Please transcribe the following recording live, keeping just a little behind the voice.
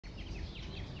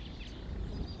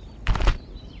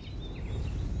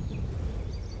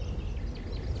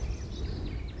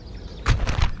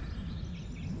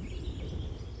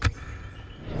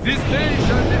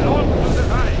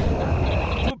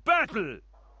Trottel!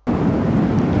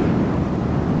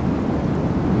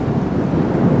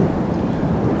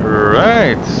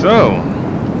 Right, so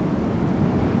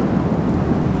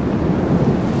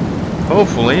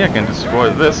hopefully I can destroy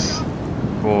this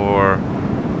before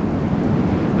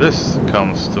this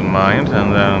comes to mind,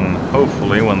 and then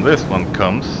hopefully when this one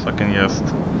comes I can just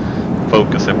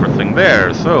focus everything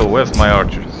there. So where's my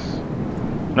archers?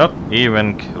 Not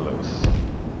even close.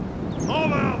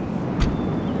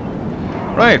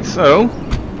 Right, so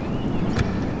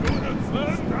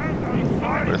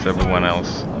where's everyone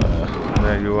else?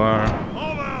 There you are.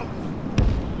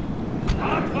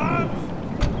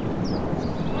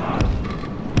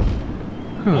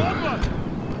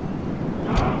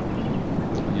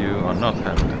 You are not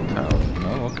having a town. No,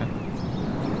 okay.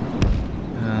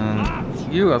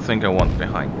 You, I think I want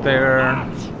behind there.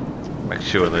 Make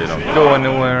sure they don't go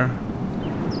anywhere.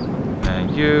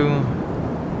 And you.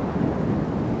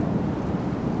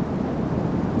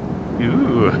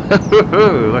 Ooh,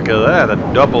 look at that, a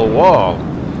double wall.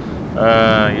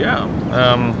 Yeah.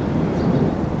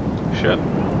 Shit.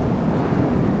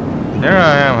 Here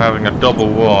I am having a double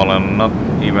wall and not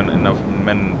even enough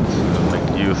men to make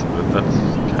use of it. That's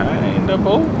kinda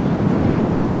bull.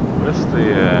 Where's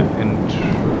the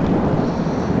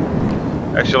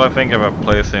Actually, I think if I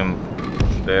place him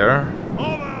there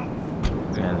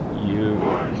and you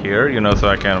here, you know, so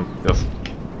I can just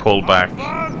pull back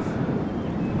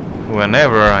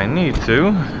whenever I need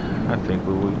to, I think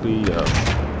we will be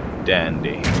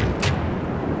dandy.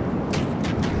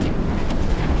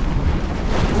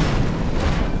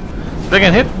 They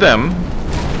can hit them,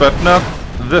 but not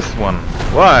this one.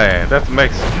 Why? That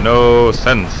makes no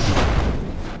sense.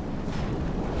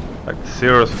 Like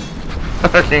zero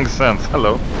fucking sense.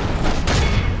 Hello.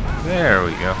 There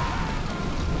we go.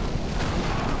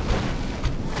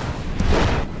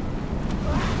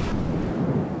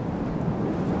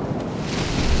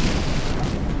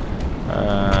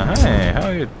 Hey, how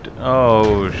you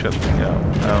oh shit, yeah.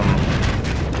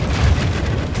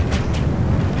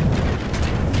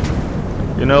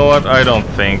 You know what, I don't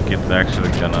think it's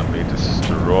actually gonna be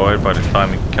destroyed by the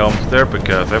time it comes there,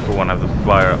 because everyone has to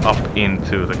fire up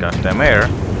into the goddamn air.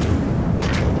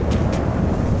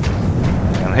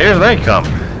 And here they come.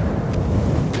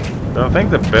 So I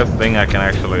think the best thing I can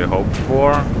actually hope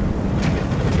for,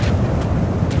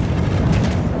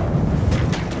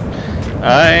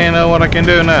 I know what I can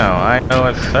do now. I know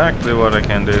exactly what I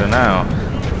can do now.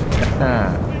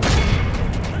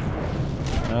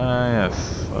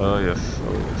 Yes. Oh yes. Oh yes.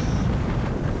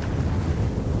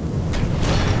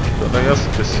 So they just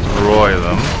destroy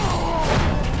them.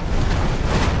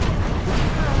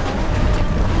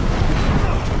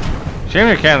 Shame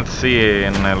you can't see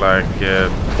in like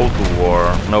Total War.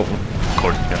 No, of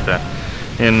course you can't.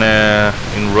 In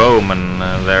Rome and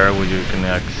there where you can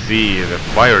like see the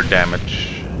fire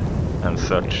damage and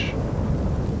such.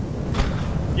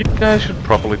 You guys should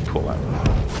probably pull out.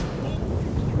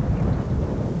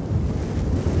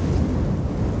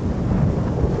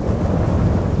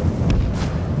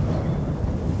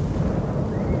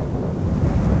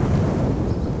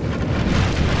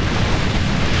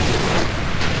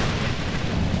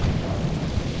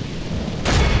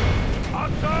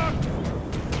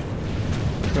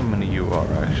 How many you are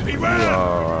actually? You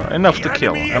are enough to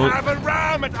kill. We have a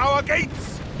ram at our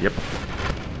gates. Yep.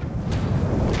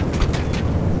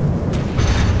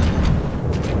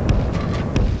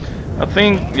 I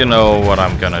think you know what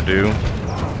I'm gonna do.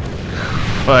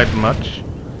 Quite much.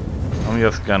 I'm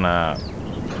just gonna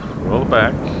roll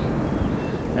back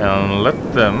and let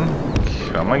them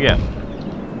come again.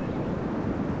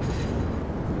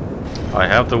 I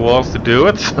have the walls to do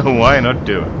it, so why not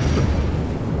do it?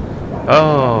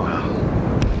 Oh,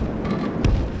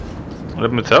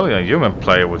 let me tell you, a human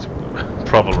player was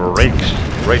probably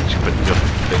rage but just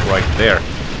right there.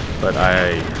 But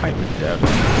I highly doubt it.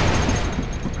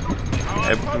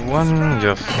 Everyone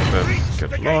just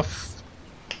get lost.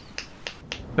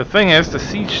 The thing is, the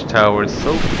siege tower is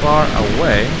so far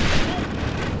away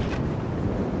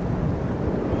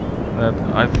that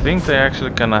I think they're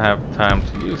actually gonna have time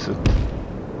to use it.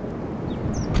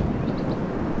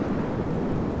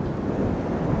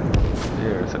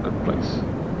 Here's a good place.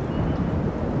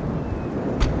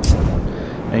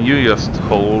 And you just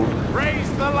hold. Raise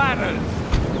the ladders.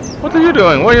 What are you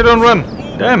doing? Why you don't run?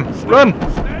 Damn, run!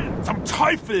 Some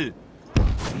Teufel!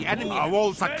 The enemy. Our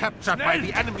walls are captured by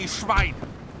the enemy Schwein.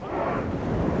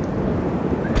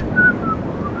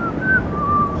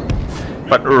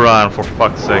 But run, for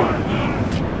fuck's sake.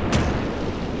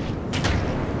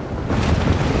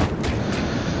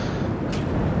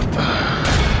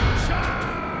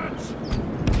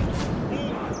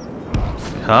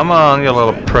 Come on, you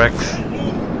little pricks.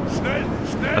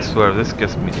 I swear, this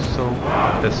gets me so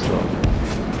pissed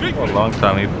off. For a long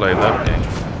time he played that game.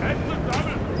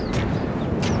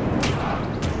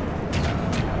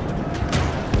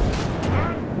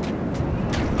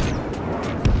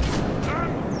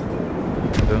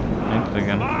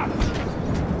 Again.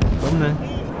 Come then.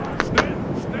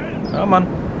 Come on.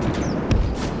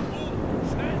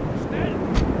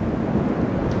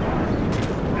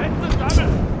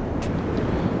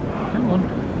 Come on.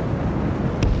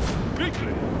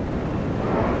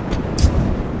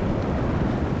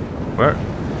 Where the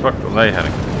fuck are they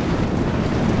heading?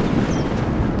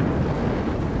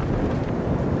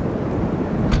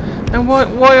 And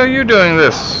why are you doing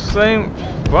this? Same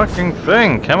fucking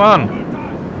thing. Come on.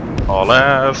 Haul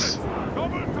ass.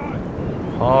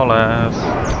 Haul ass.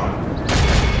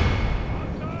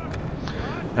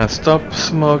 And stop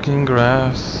smoking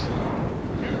grass.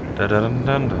 Da da dun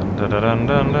dun dun da da dun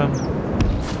dun dun.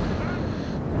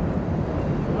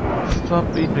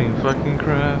 Stop eating fucking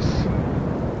grass.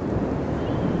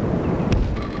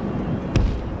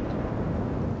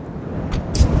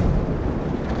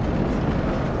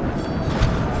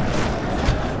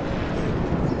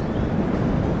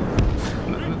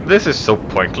 This is so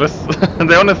pointless.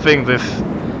 The only thing this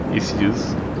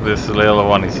little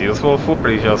one is useful for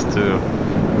is just to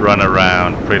run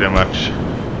around, pretty much.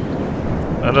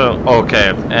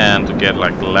 Okay, and to get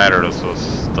like ladders or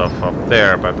stuff up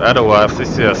there, but otherwise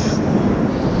it's just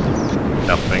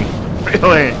nothing,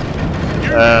 really.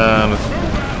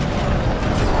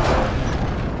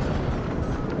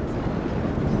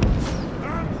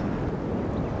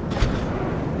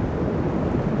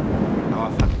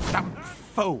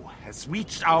 Foe has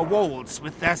reached our walls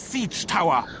with their siege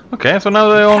tower. Okay, so now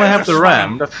they only have the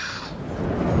ram. That's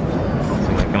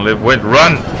something I can live with.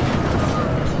 Run!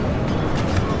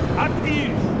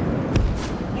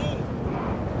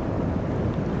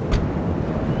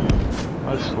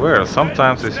 I swear,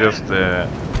 sometimes it's just the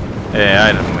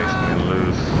AI that makes me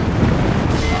lose.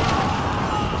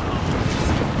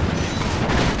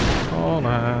 Oh,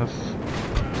 nice.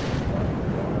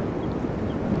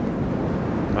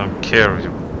 I don't care if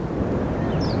you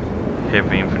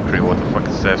heavy infantry, what the fuck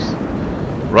it says.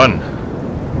 Run!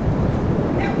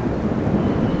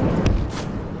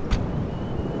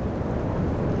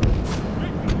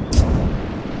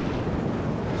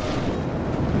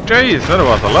 Jeez, that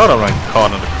was a lot of them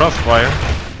caught in the crossfire.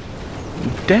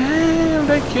 Damn,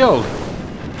 they killed.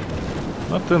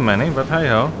 Not too many, but hey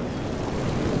ho.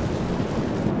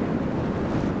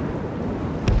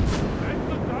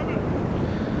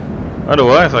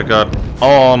 Otherwise, I got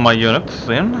all my units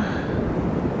in. The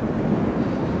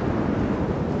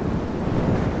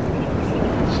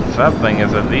sad thing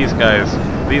is that these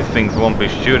things won't be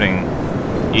shooting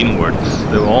inwards.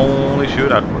 They will only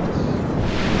shoot outwards.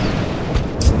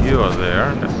 You are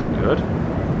there, that's good.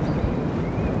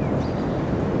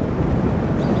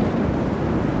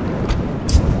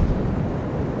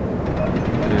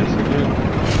 Okay, so you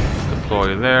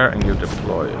deploy there, and you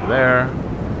deploy there.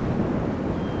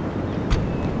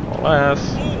 Last.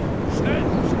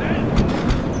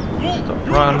 Stop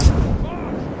run.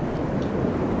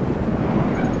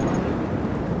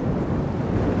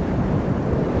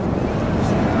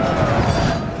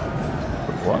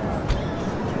 What?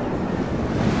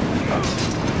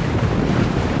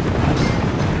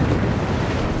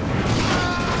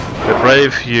 The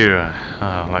brave few,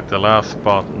 like the last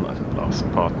Spartan,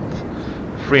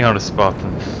 300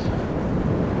 Spartans.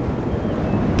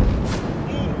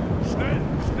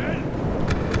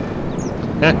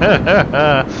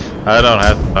 I don't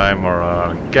have time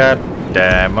or god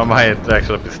damn, I might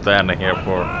actually be standing here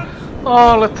for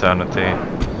all eternity.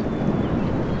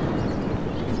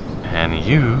 And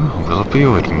you will be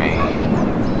with me.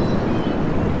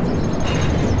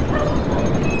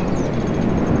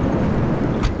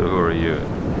 So who are you?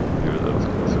 You're those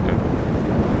guys, okay.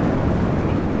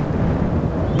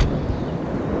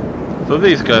 So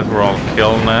these guys were all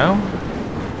killed now.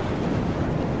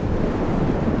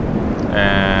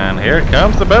 And here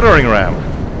comes the battering ram.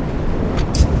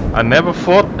 I never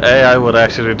thought AI would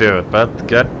actually do it, but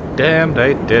god damn,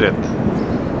 they did it.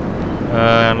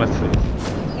 Let's see.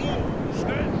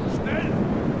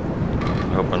 I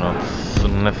hope I'm not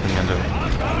sniffing into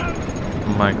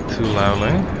the mic too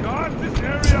loudly.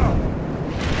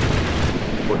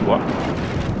 What?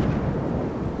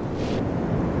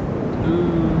 Who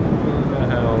the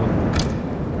hell?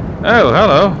 Oh,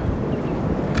 hello.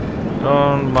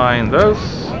 Don't mind those.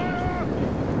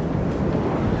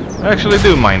 I actually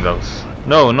do mind those.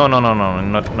 No, not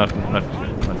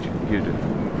you do.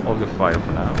 Hold your fire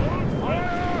for now.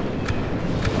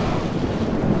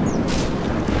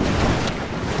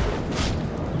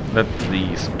 Let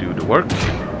these do the work.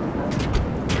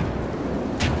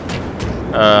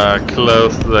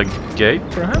 Close the gate,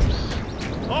 perhaps?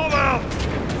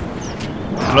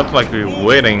 It's not like we're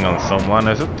waiting on someone,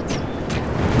 is it?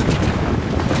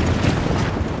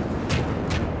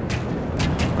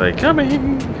 They're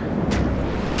coming!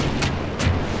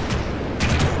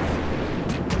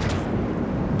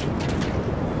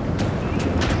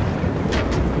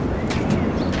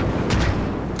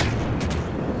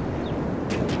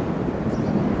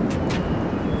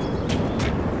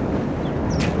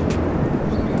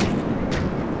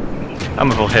 I'm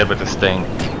a little heavy with this thing.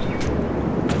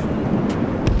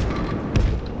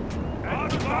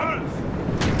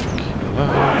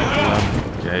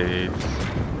 Gates.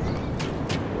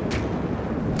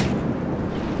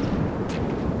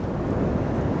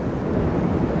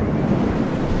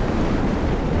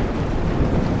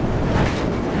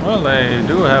 Well, they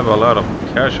do have a lot of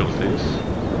casualties.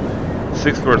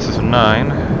 6 versus 9.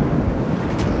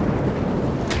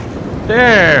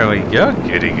 There we go.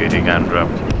 Goody goody gun drop.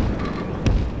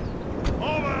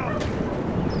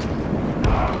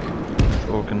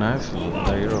 Organize a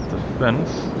layer of defense.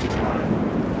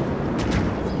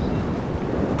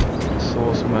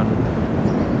 Swordsman.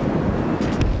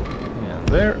 Yeah,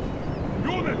 there.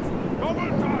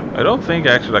 I don't think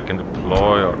actually I can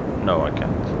deploy, or no, I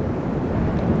can't.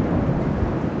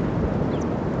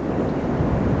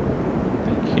 I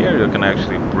think here you can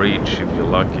actually breach if you're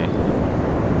lucky.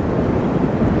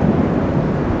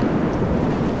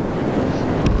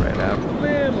 Spread out a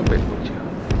little bit with you.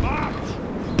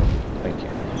 Thank you.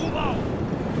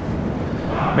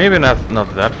 Maybe not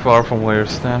that far from where you're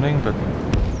standing, but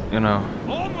you know.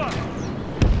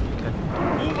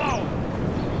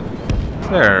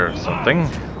 There's something.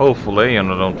 Hopefully, you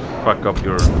know, don't fuck up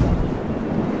your.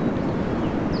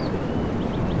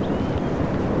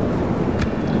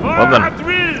 Well then.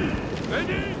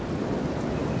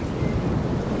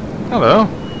 Hello.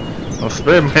 A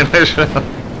spear militia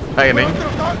hiding.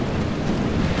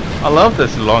 I love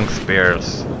these long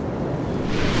spears.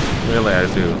 Really, I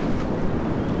do.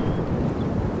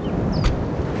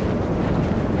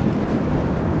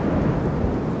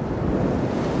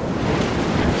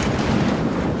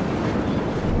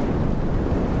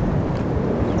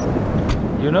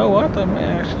 You know what? I may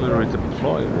actually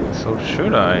redeploy these, or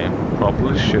should I?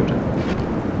 Probably should.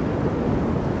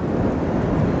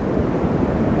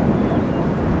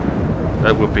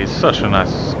 That would be such a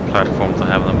nice platform to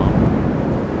have them on.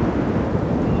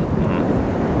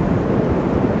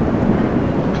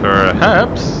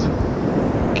 Perhaps.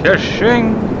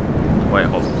 Caching. Wait,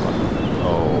 hold on.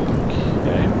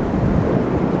 Okay.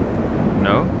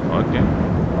 No? Okay.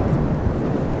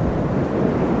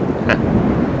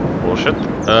 Bullshit.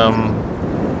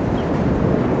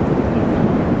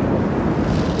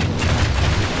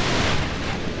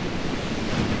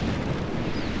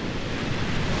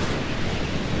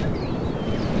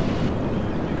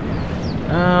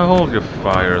 Hold your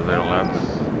fire there, lads.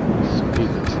 Speed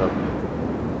this up.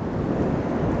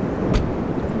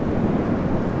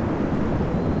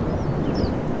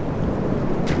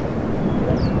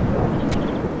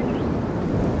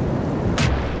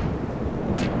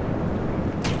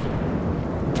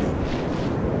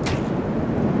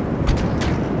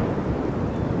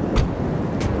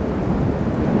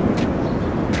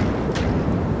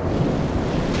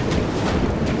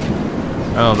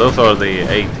 Oh, those are the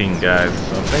 18 guys.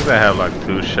 I think they have like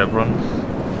 2 chevrons.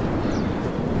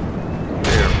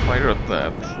 There, fire at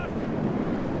that.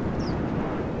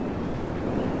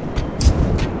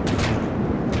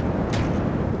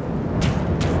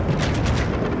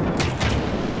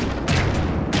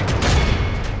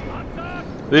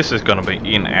 This is gonna be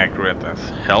inaccurate as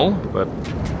hell, but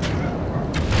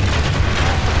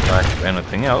like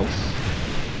anything else.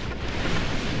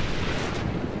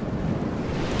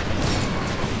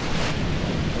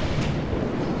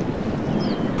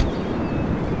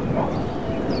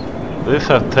 This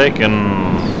has taken...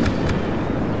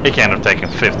 It can't have taken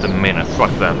 15 minutes,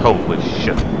 fuck that, holy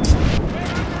shit.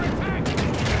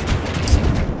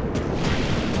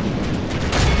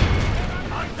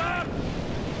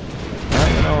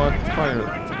 You know what,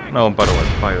 fire... No, by the way,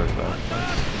 fire that.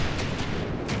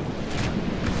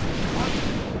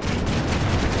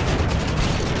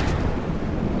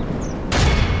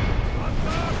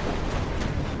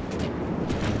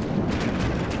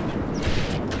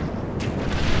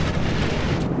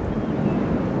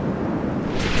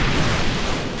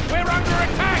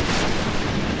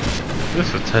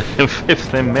 This is taking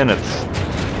 15 minutes.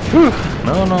 Whew.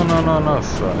 No,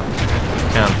 so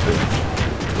can't do.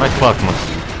 My clock must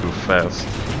be too fast.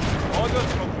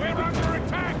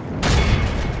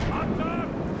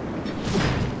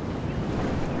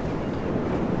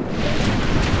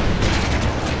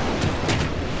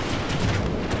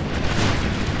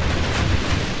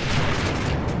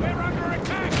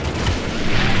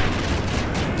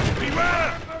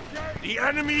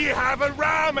 enemy have a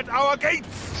ram at our gates!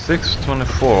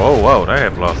 624. Oh wow, they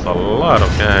have lost a lot of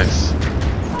guys.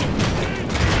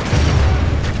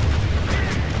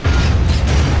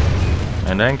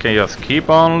 And then can just keep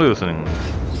on losing.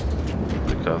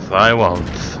 Because I won't.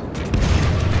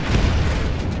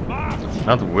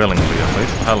 Not willingly at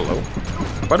least. Hello.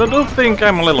 But I do think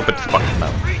I'm a little bit fucked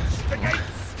now.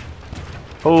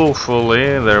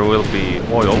 Hopefully there will be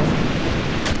oil.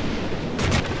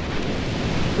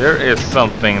 There is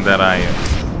something that I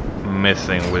am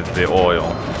missing with the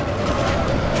oil.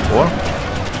 Or?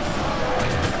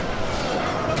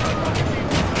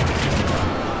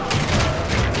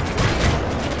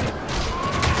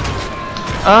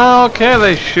 Okay,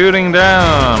 they're shooting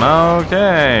down.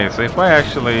 Okay, so if I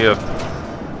actually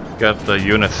got the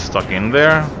units stuck in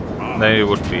there, they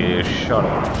would be shot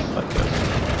at, I guess.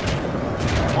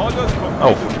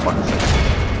 Oh, for fuck's sake.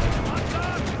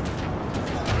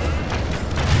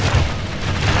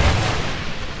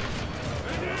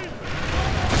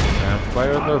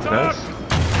 Fire those guys.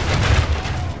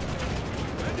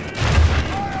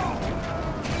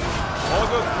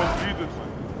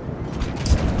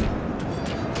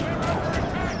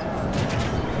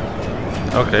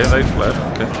 Okay, they fled.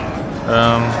 Okay.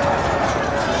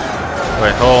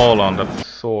 Wait, hold on. That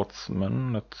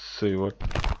swordsman. Let's see what.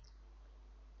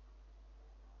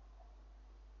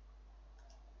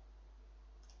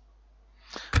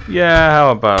 Yeah,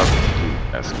 how about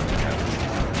you escort?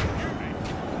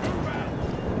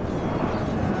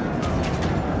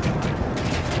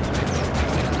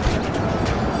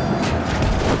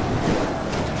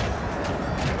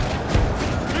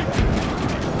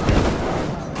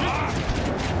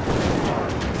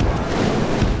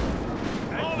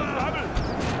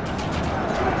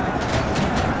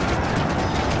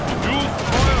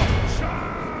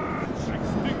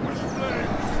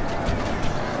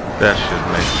 That should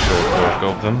make short work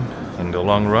of them in the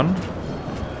long run.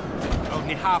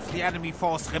 Only half the enemy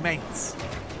force remains.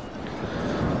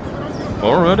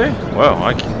 Already? Well,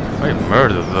 I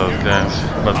murdered those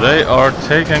guys. But they are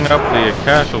taking up the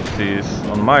casualties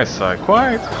on my side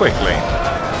quite quickly.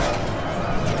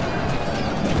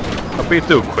 A bit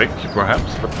too quick,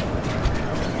 perhaps, but...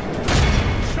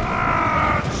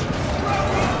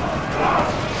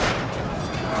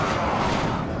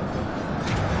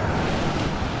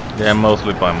 Yeah,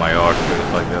 mostly by my archers,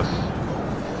 I guess.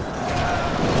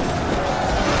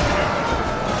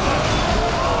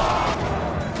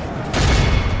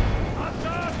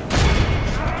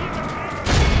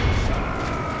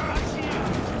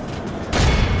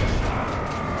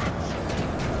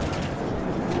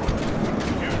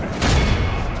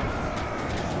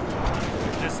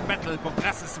 This battle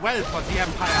progresses well for the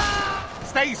Empire.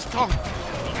 Stay strong.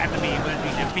 The enemy will be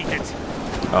defeated.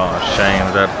 Oh,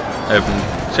 shame that...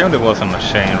 Shame there wasn't a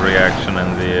chain reaction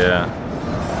in the...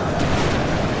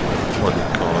 what do you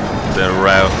call it? The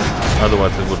route.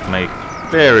 Otherwise it would make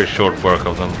very short work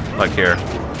of them. Like here.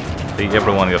 See,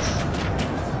 everyone just...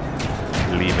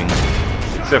 leaving.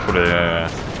 Except for the...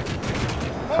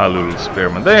 Hlaalu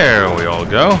spearman. There we all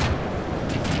go.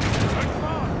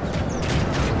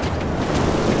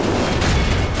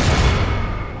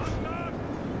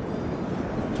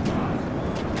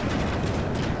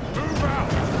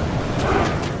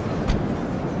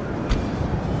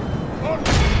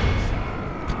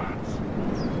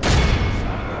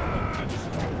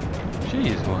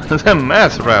 It's a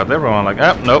mass route. Everyone like,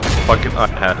 ah, nope, fuck it, I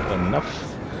had enough.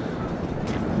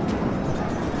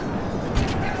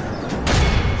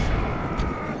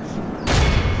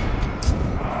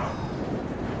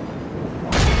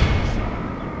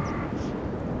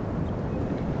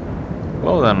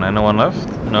 Well then, anyone left?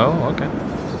 No? Okay.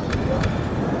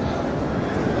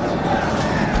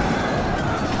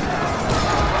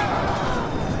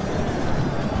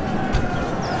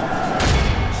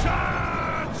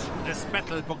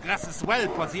 Progresses well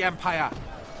for the Empire.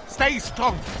 Stay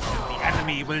strong. The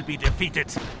enemy will be defeated.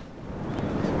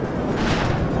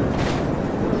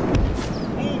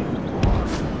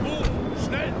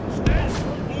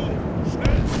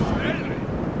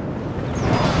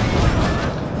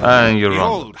 And you're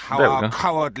wrong. How there we go.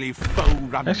 Cowardly foe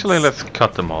runs. Actually, let's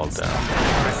cut them all down.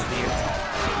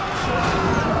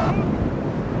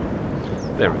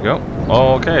 There we go.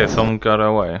 Okay, someone got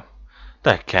away.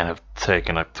 That can't have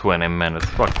taken like 20 minutes.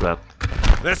 Fuck that.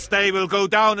 This day will go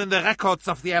down in the records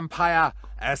of the Empire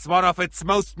as one of its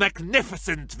most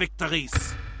magnificent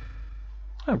victories.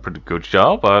 A pretty good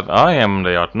job, but I am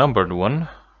the outnumbered one.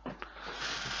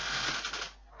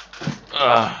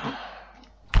 A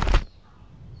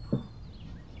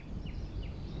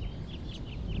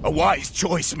wise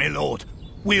choice, my lord.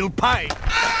 We'll pay.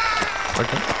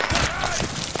 Okay.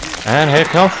 And here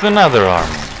comes another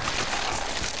army.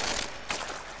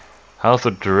 House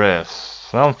of Dress.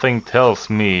 Something tells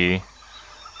me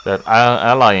that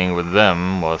allying with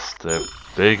them was the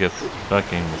biggest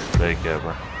fucking mistake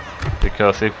ever.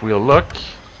 Because if we look...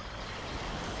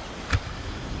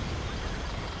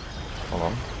 Hold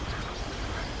on.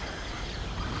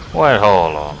 Wait,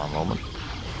 hold on a moment.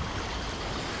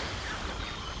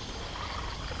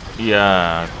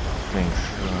 Yeah, I think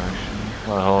so.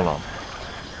 Well, hold on.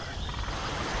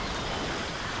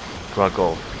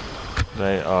 Chronical.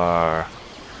 They are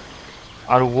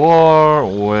at war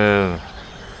with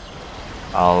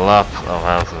a lot of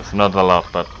houses. Not a lot,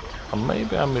 but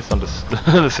maybe I misunderstood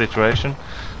the situation.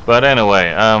 But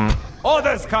anyway,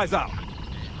 Orders, Kaiser!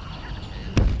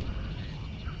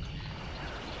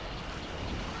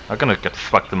 I'm gonna get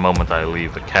fucked the moment I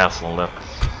leave the castle. That's...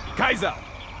 Kaiser!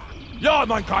 Ja,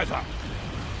 mein Kaiser!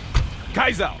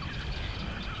 Kaiser!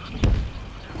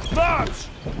 March!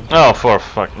 Oh, for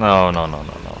fuck! No, no, no,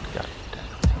 no, no! God.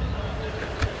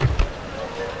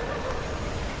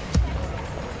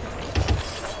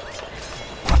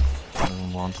 I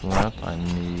don't want that. I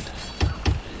need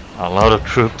a lot of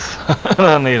troops.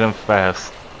 I need them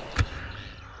fast.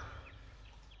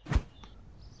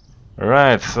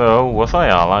 Right, so was I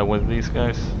allied with these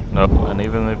guys? No, and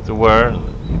even if they were,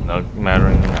 not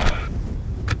mattering now.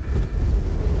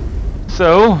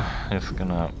 So, it's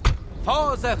gonna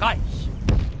For the Reich!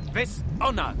 Bis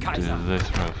honor, do Kaiser!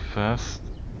 this real fast.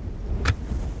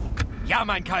 Ja,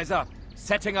 mein Kaiser!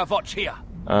 Setting a watch here!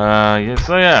 Yes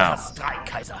I am. Strike,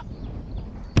 Kaiser!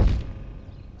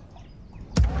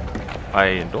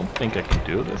 I don't think I can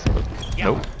do this, but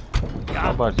nope. Ja.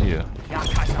 How about you? Ja,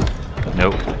 Kaiser!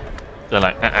 Nope. They're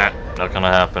like, not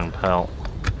gonna happen, pal.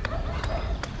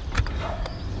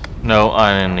 No,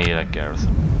 I need a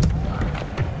garrison.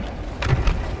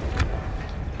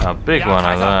 A big one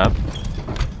of that.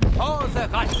 For the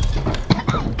Reich!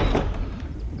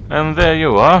 And there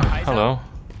you are. Kaiser. Hello.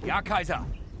 Ja, Kaiser!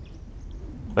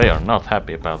 They are not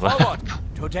happy about Forward! that.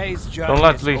 Today's journey Don't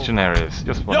let is over. legionaries.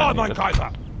 Just what Ja, I mein needed.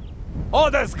 Kaiser!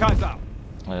 Orders, Kaiser!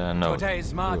 No.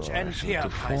 Today's march You are ends here,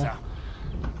 beautiful. Kaiser.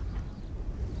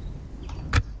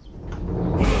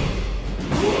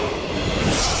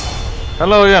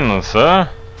 Hello again, sir.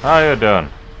 How you doing?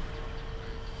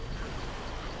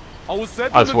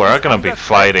 I swear I'm gonna be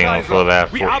fighting for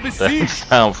that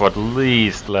town for at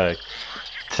least like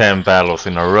 10 battles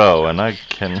in a row, and I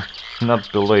can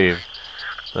not believe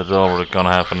that's already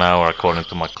gonna have an hour according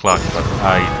to my clock, but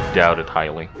I doubt it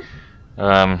highly.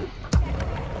 Yeah.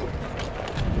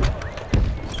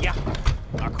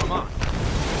 Now come on.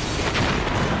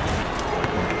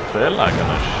 Well, I'm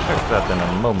gonna check that in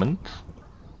a moment.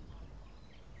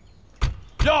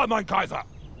 Ja, mein Kaiser!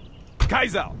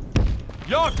 Kaiser!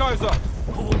 Ja, Kaiser!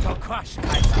 Guter Crush,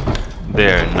 Kaiser!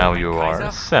 There, now you are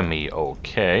Kaiser?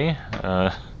 semi-okay.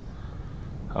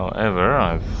 However,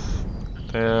 I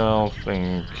still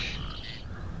think...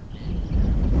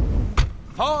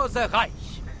 For the Reich!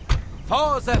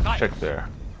 For the Reich! Check there.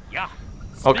 Ja.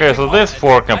 Okay, so Speaking this of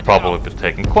fort can it, probably be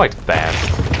taken quite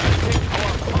fast.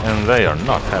 And they are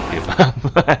not happy about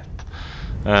that.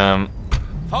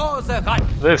 For the Reich!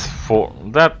 This fort,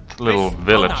 that little This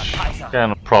village honor, Kaiser.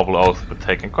 can probably also be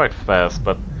taken quite fast,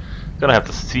 but gonna have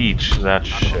to siege that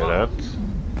shit out.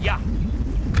 Ja.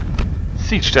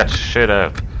 Siege that shit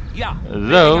out. Ja.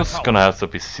 Those gonna have to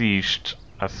be sieged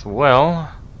as well.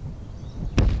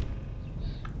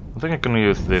 I think I'm gonna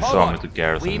use this army to We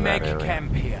garrison make that area.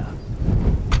 camp here.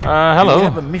 You have Hello.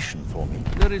 a mission for me.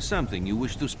 There is something you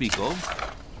wish to speak of?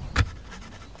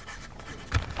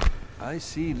 I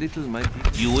see little, my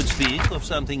people. You would speak of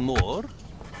something more?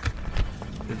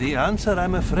 The answer,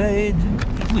 I'm afraid,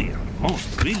 we're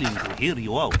most willing to hear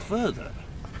you out further.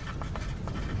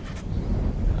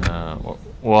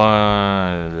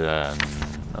 Why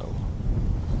no.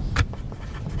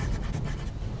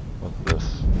 What's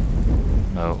this?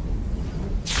 No.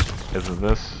 Is it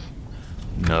this?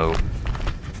 No.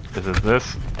 Is it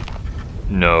this?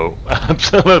 No.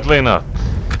 Absolutely not.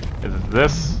 Is it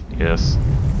this? Yes.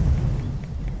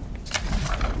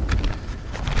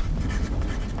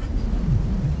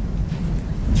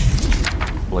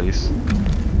 Please.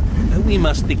 We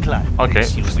must decline. Okay,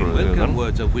 You screw you welcome then.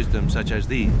 words of wisdom such as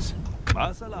these.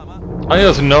 Ma salama. I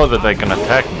just know that they can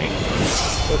attack me.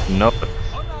 But no.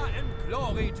 Honor and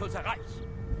glory to the Reich!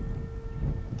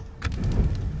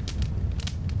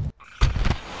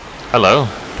 Hello.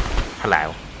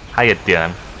 Hello. How you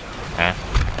doing? Eh?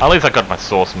 At least I got my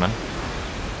swordsman.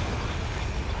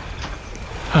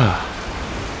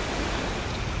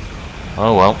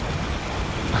 Oh well.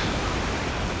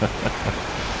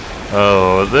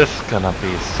 Oh, this gonna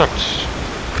be such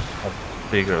a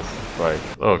bigger fight.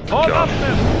 Oh god.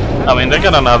 I mean, they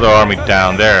got another army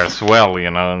down there as well,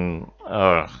 you know, and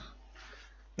oh.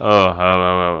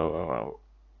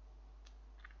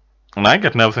 And I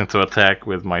got nothing to attack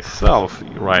with myself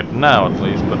right now, at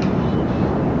least, but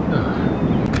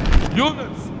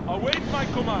Units, await my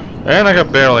command. and I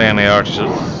got barely any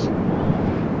archers.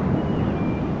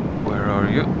 Where are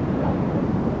you?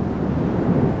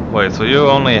 Wait, so you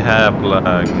only have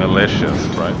like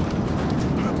militias, right?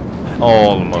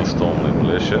 Almost only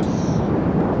militias.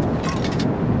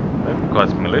 They're quite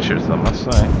militias, I must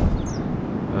say.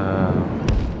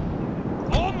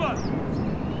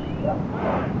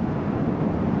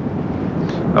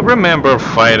 I remember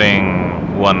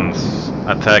fighting once,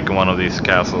 attacking one of these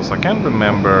castles. I can't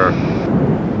remember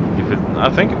if it.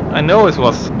 I know it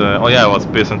was the. Oh yeah, it was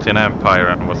Byzantine Empire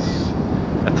and was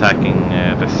attacking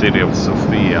the city of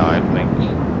Sofia, I think.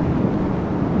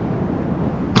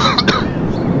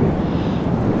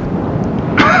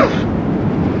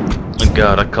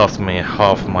 God, that cost me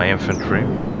half my infantry.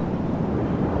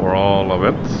 Or all of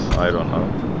it, I don't know.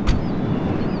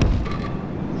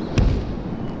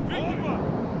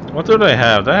 What do they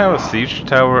have? They have a siege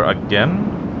tower again?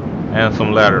 And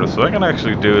some ladders, so I can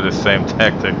actually do the same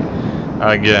tactic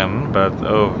again, but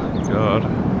oh god.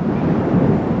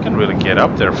 I can't really get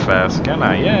up there fast, can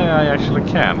I? Yeah, I actually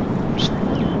can.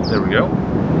 There we go.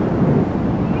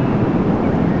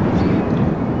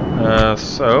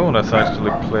 So let's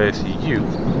actually place you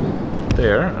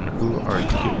there, and who are you?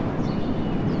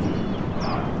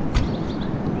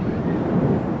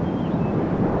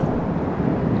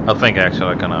 I think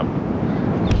actually I'm gonna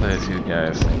place you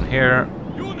guys in here,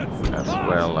 as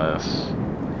well as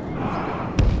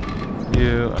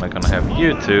you, and I'm gonna have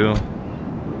you two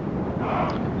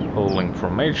holding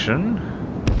formation.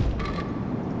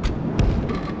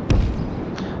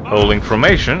 Holding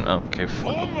formation. Okay.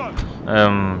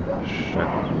 Shit.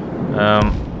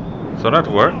 So that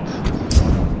worked.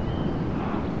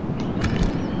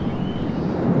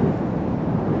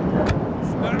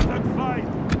 Start that fight!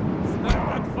 Start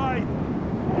that fight!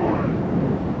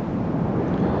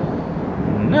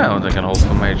 Now they can hold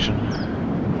formation.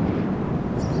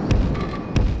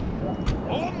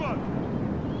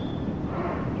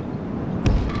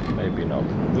 Maybe not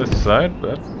this side,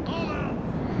 but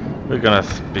we're gonna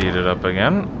speed it up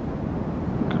again.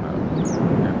 Gonna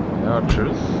get my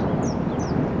archers.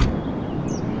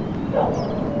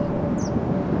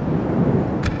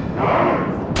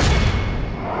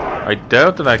 I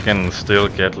doubt that I can still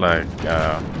get like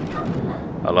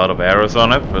a lot of arrows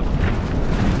on it, but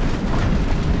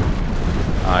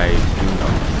I do know.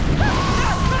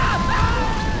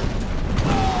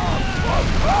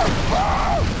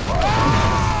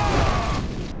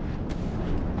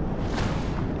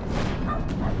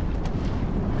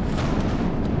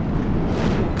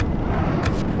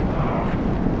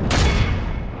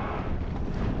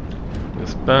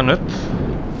 Just burn it.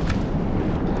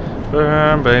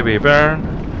 Burn, baby, burn.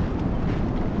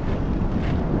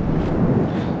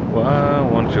 Why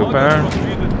won't you burn?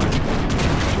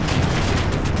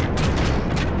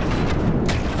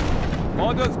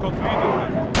 Orders completed.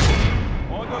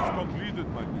 Orders completed,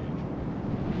 my liege.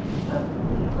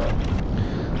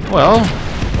 Well,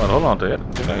 hold on to it.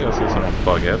 Did I just see some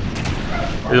bug it?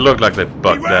 It looked like they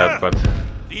bugged that, but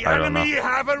The I don't know. enemy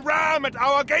have a ram at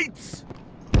our gates!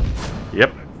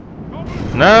 Yep.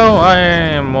 Now I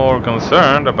am more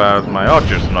concerned about my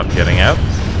archers not getting out.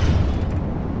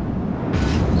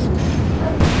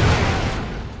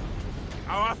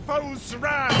 Our foes'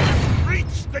 ram has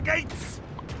reached the gates!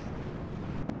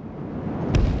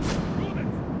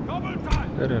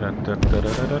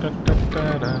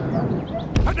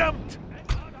 Condemned!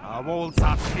 Our walls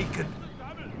are taken.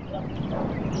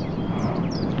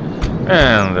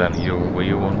 And then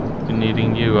we won't be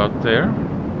needing you out there.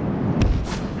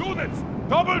 Units,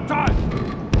 double time!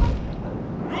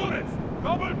 Units,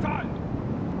 double time!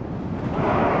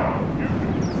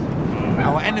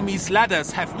 Our enemy's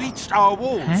ladders have reached our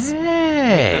walls.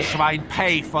 Hey! The swine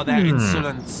pay for their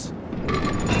insolence.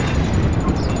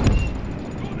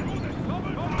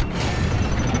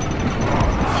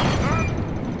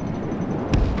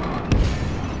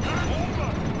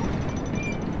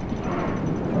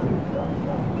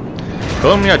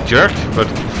 Call me a jerk, but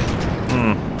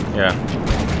yeah,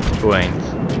 who ain't?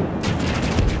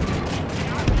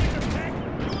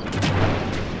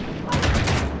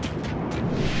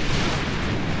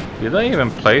 Did I even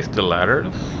place the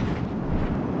ladders?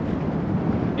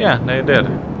 Yeah, they did.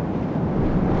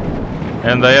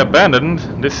 And they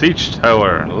abandoned the siege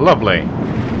tower. Lovely.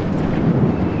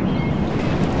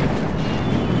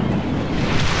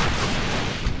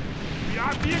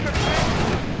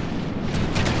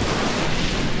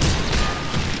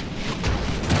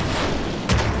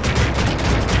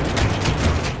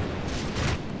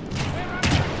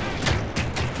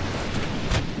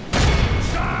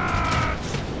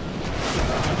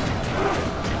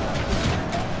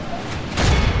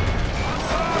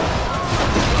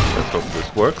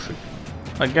 works.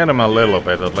 I get him a little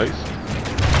bit at least.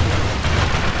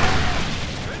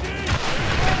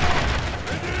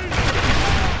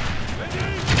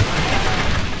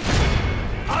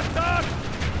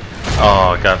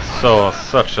 Oh, I got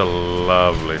such a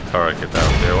lovely target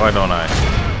out there. Why don't I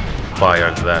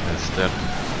fire that instead?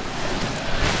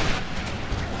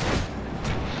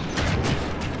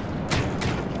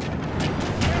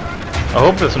 I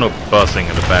hope there's no buzzing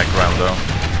in the background though.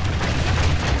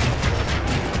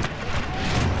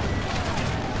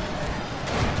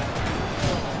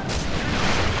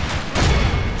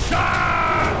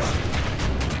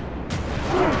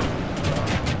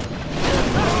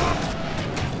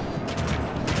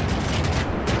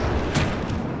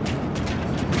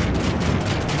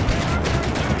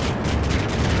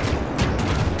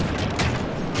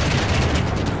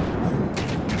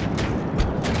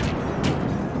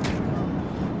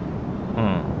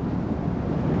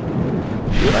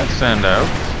 Send out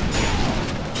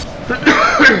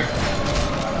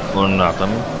or not, I'm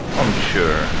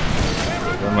unsure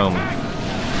at the moment.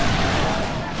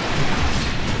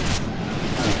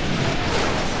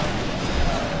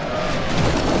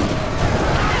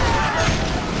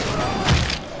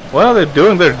 Well, they're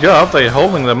doing their job, they're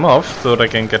holding them off so they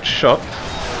can get shot.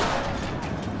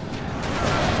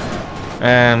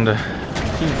 And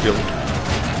he killed.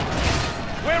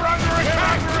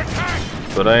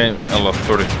 But I lost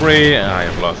 33, and I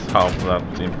have lost half of that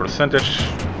in percentage.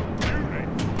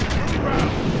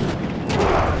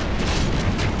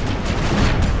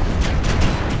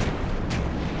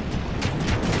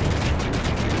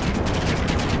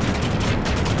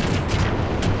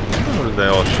 What are they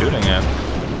all shooting at?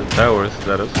 The towers,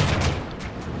 that is.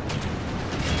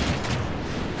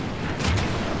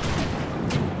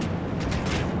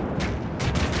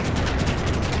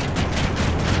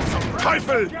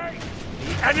 Teufel!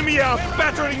 The enemy are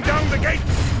battering down the gates!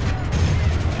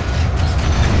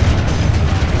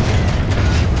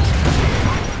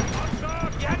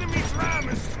 The enemy's ram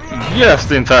is through!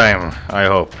 Just in time, I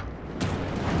hope.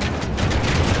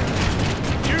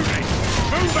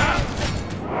 Units, move out!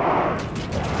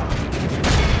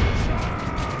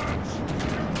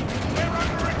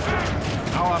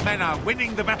 Our men are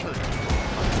winning the battle.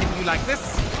 Continue like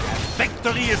this, and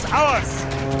victory is ours!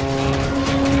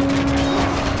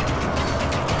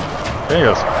 They're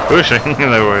just pushing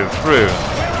their way through.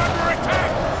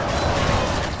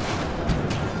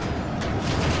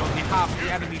 Only half the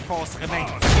enemy force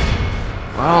remains.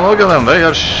 Wow, look at them, they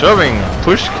are shoving.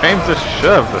 Push came to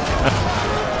shove.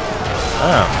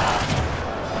 Ah.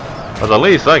 But at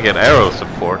least I get arrow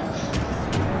support. To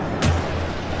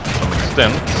some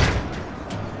extent.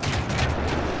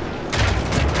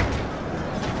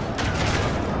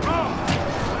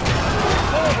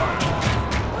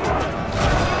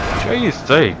 Jeez,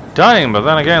 they dying, but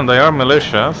then again they are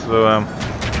militia, so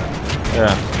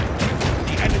yeah.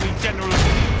 The enemy general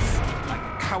leads like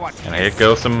a coward. And here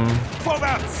goes them,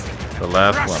 Forwards! the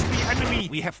last Crush one. the enemy!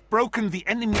 We have broken the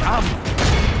enemy army.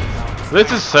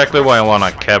 This is exactly why I want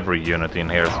a cavalry unit in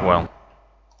here as well.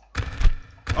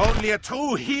 Only a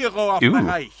true hero of Ooh. the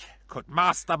Reich could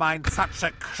mastermind such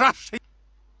a crushing.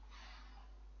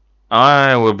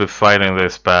 I will be fighting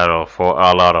this battle for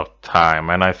a lot of time,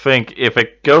 and I think if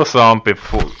it goes on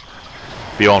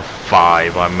beyond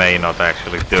 5, I may not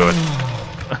actually do it.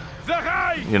 The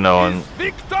Reich You know, and is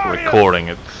victorious! recording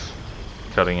it,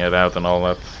 cutting it out and all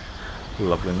that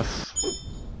loveliness.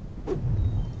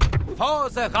 For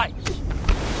the Reich!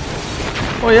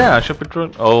 Oh yeah, I should be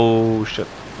trying. Oh shit.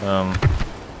 I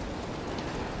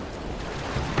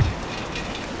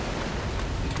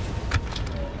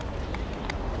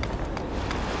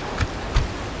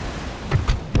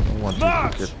want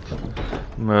to get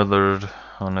murdered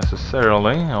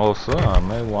unnecessarily. Also, I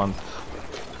may want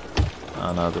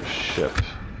another ship.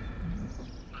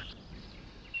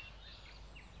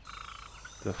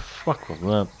 The fuck was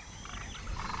that?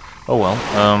 Oh well.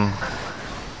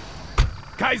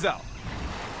 Kaiser!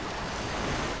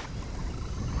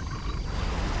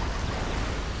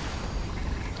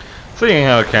 Seeing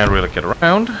how I can't really get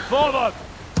around. Forward!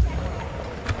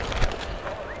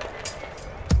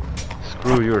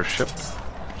 Screw your ship.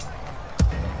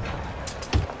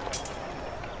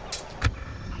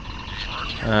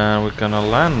 And we're gonna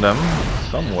land them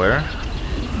somewhere.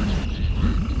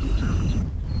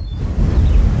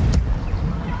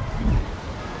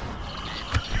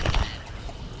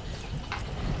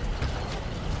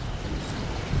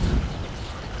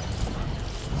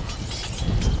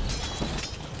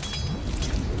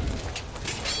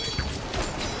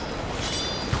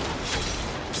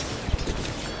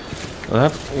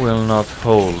 That will not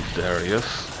hold, Darius.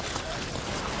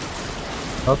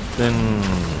 Not in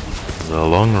the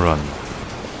long run.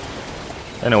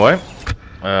 Anyway,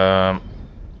 I'll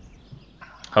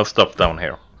stop down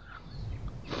here.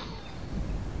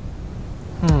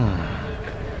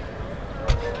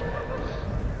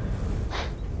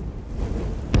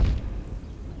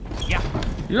 Yeah.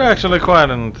 You're actually quite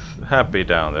happy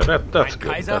down there. That's Mein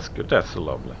good. Kaiser? That's good. That's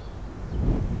lovely.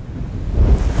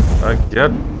 Like,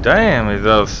 god damn, it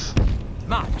does.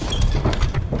 March.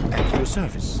 At your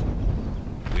service.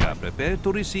 We are prepared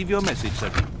to receive your message,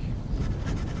 Sadiq.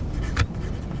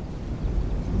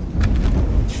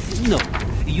 No,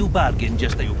 you bargain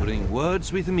just as you bring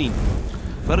words with me.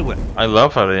 Farewell. I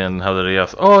love how they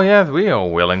just, oh yes, we are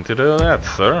willing to do that,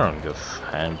 sir.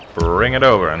 And bring it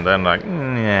over, and then like,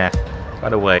 nah. By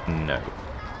the way, no.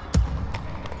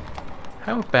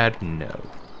 How about no?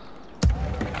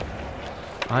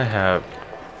 I have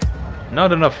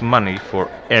not enough money for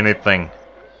anything.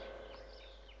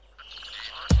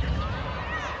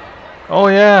 Oh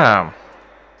yeah.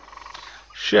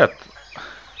 Shit.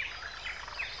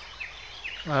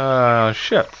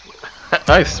 Shit.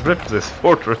 I stripped this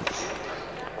fortress.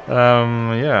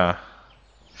 Yeah.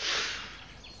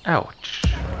 Ouch.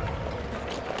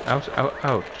 Ouch, ouch,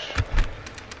 ouch.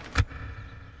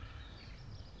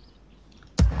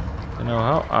 You know,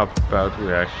 how about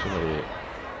we actually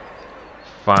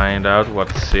find out what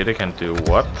city can do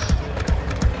what?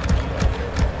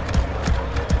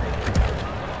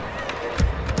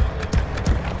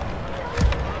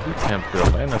 You can't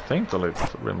build anything, so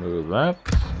let's remove that.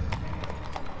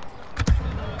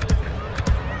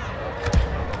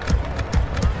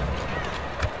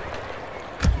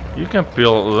 You can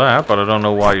build that, but I don't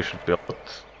know why you should build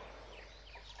it.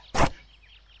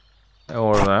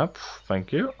 Or that,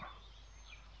 thank you.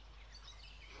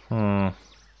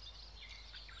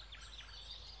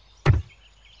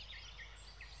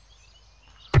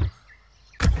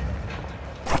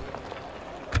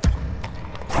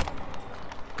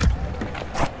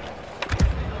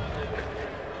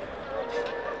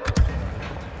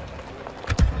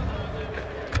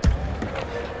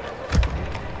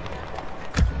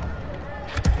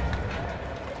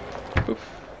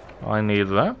 I need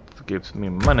that. It gives me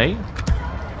money.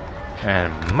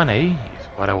 And money is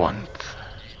what I want.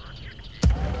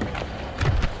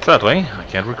 Sadly, I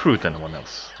can't recruit anyone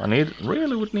else.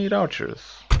 Really would need archers.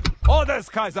 Orders,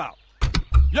 Kaiser!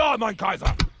 Ja, mein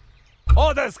Kaiser!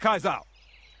 Orders, Kaiser!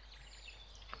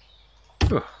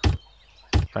 Ugh.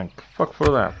 Thank fuck for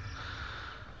that.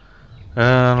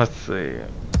 Let's see.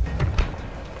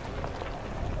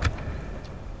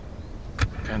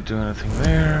 Can't do anything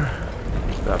there.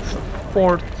 That's a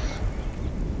fort.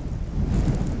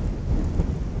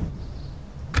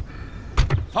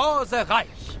 For the Reich.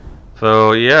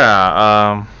 So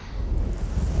yeah,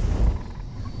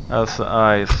 as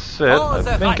I said,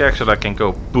 I think actually I can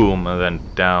go boom and then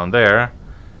down there.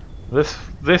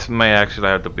 This may actually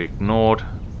have to be ignored.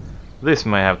 This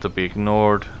may have to be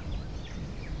ignored.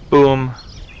 Boom.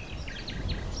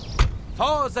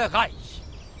 For the Reich.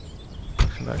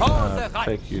 Should I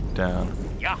take you down?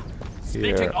 Ja.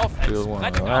 Splitting Here, off and build one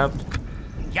of spreading that. out.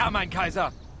 Ja, mein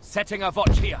Kaiser. Setting a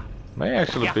watch here. May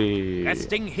actually Ja. be.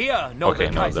 Resting here, noble Okay,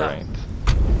 no, Kaiser. there ain't.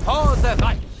 For the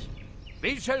Reich.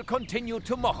 We shall continue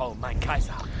tomorrow, mein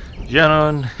Kaiser.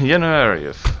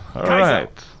 Januarius. Alright.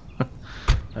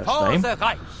 That's For name. the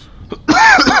Reich.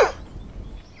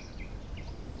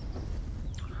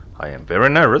 I am very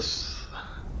nervous.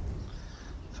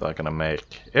 So I'm gonna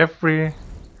make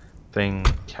everything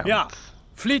count. Yeah,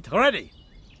 fleet ready.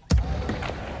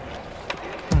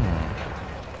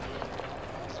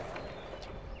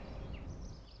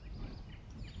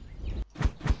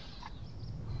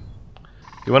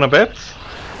 You wanna bet?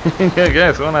 Yeah,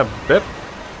 guys, wanna bet?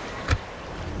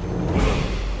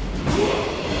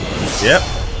 Yep.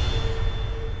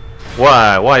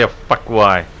 Why? Why the fuck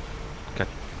why? God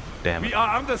damn We it.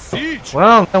 are under siege!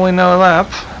 Well, now we know that.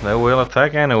 They will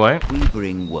attack anyway. We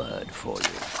bring word for you.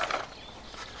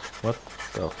 What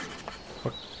the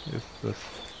fuck is this?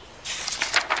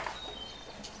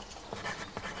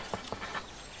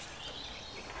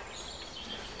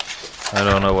 I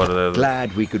don't know what it is.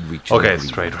 Glad we could reach Okay, an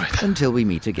straight agreement. right. Until we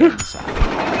meet again, sir.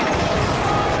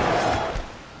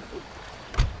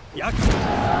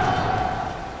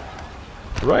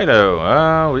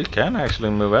 Righto, we can actually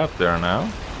move out there now.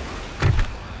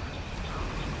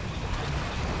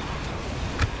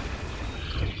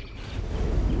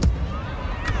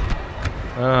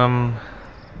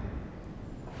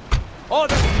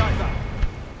 Orders, Kaiser!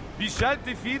 We shall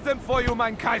defeat them for you,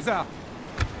 mein Kaiser!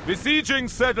 Besieging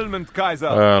settlement, Kaiser!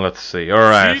 Let's see.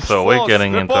 Alright, Siege so we're force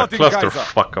getting into a reporting, Kaiser.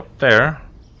 clusterfuck up there.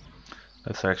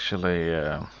 Let's actually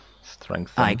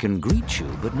strengthen. I can greet you,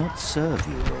 but not serve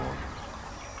you, Lord.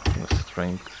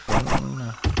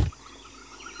 Strengthen.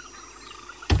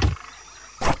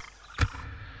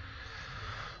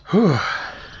 Whew.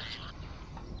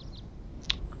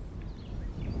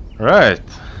 Right.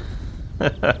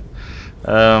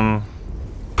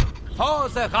 For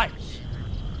the Reich!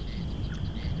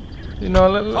 You know,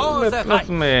 let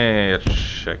me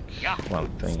check Yeah. one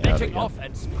thing out Splitting again. off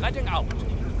and spreading out.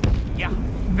 Yeah.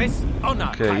 With honor,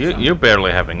 Okay, Kaiser. you're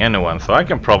barely having anyone, so I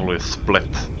can probably split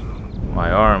my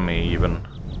army even.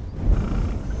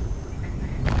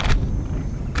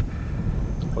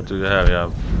 What do you have? You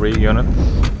have 3 units?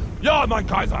 Ja, mein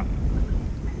Kaiser!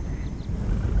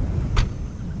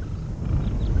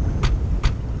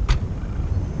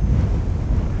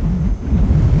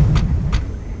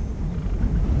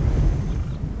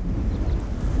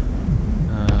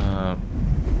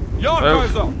 Ja, Oh.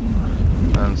 Kaiser!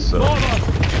 And so. Vorwärts!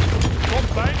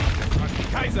 Kommt rein,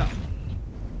 mein Kaiser!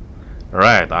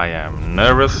 Right, I am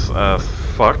nervous as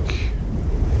fuck.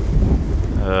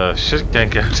 Shit can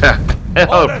go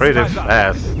down pretty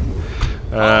fast.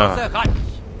 For the Reich!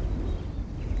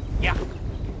 Yeah.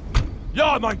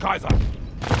 Ja, mein Kaiser!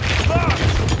 For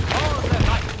the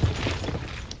Reich!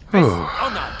 With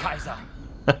honor, Kaiser.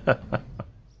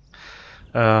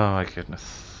 Oh my goodness.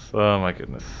 Oh my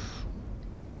goodness.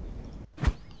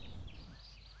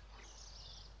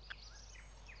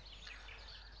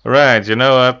 Right, you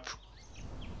know what?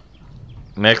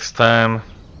 Next time.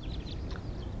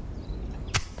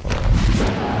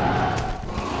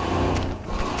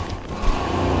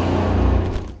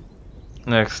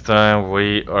 Next time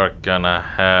we are gonna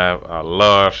have a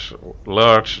large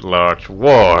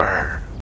war.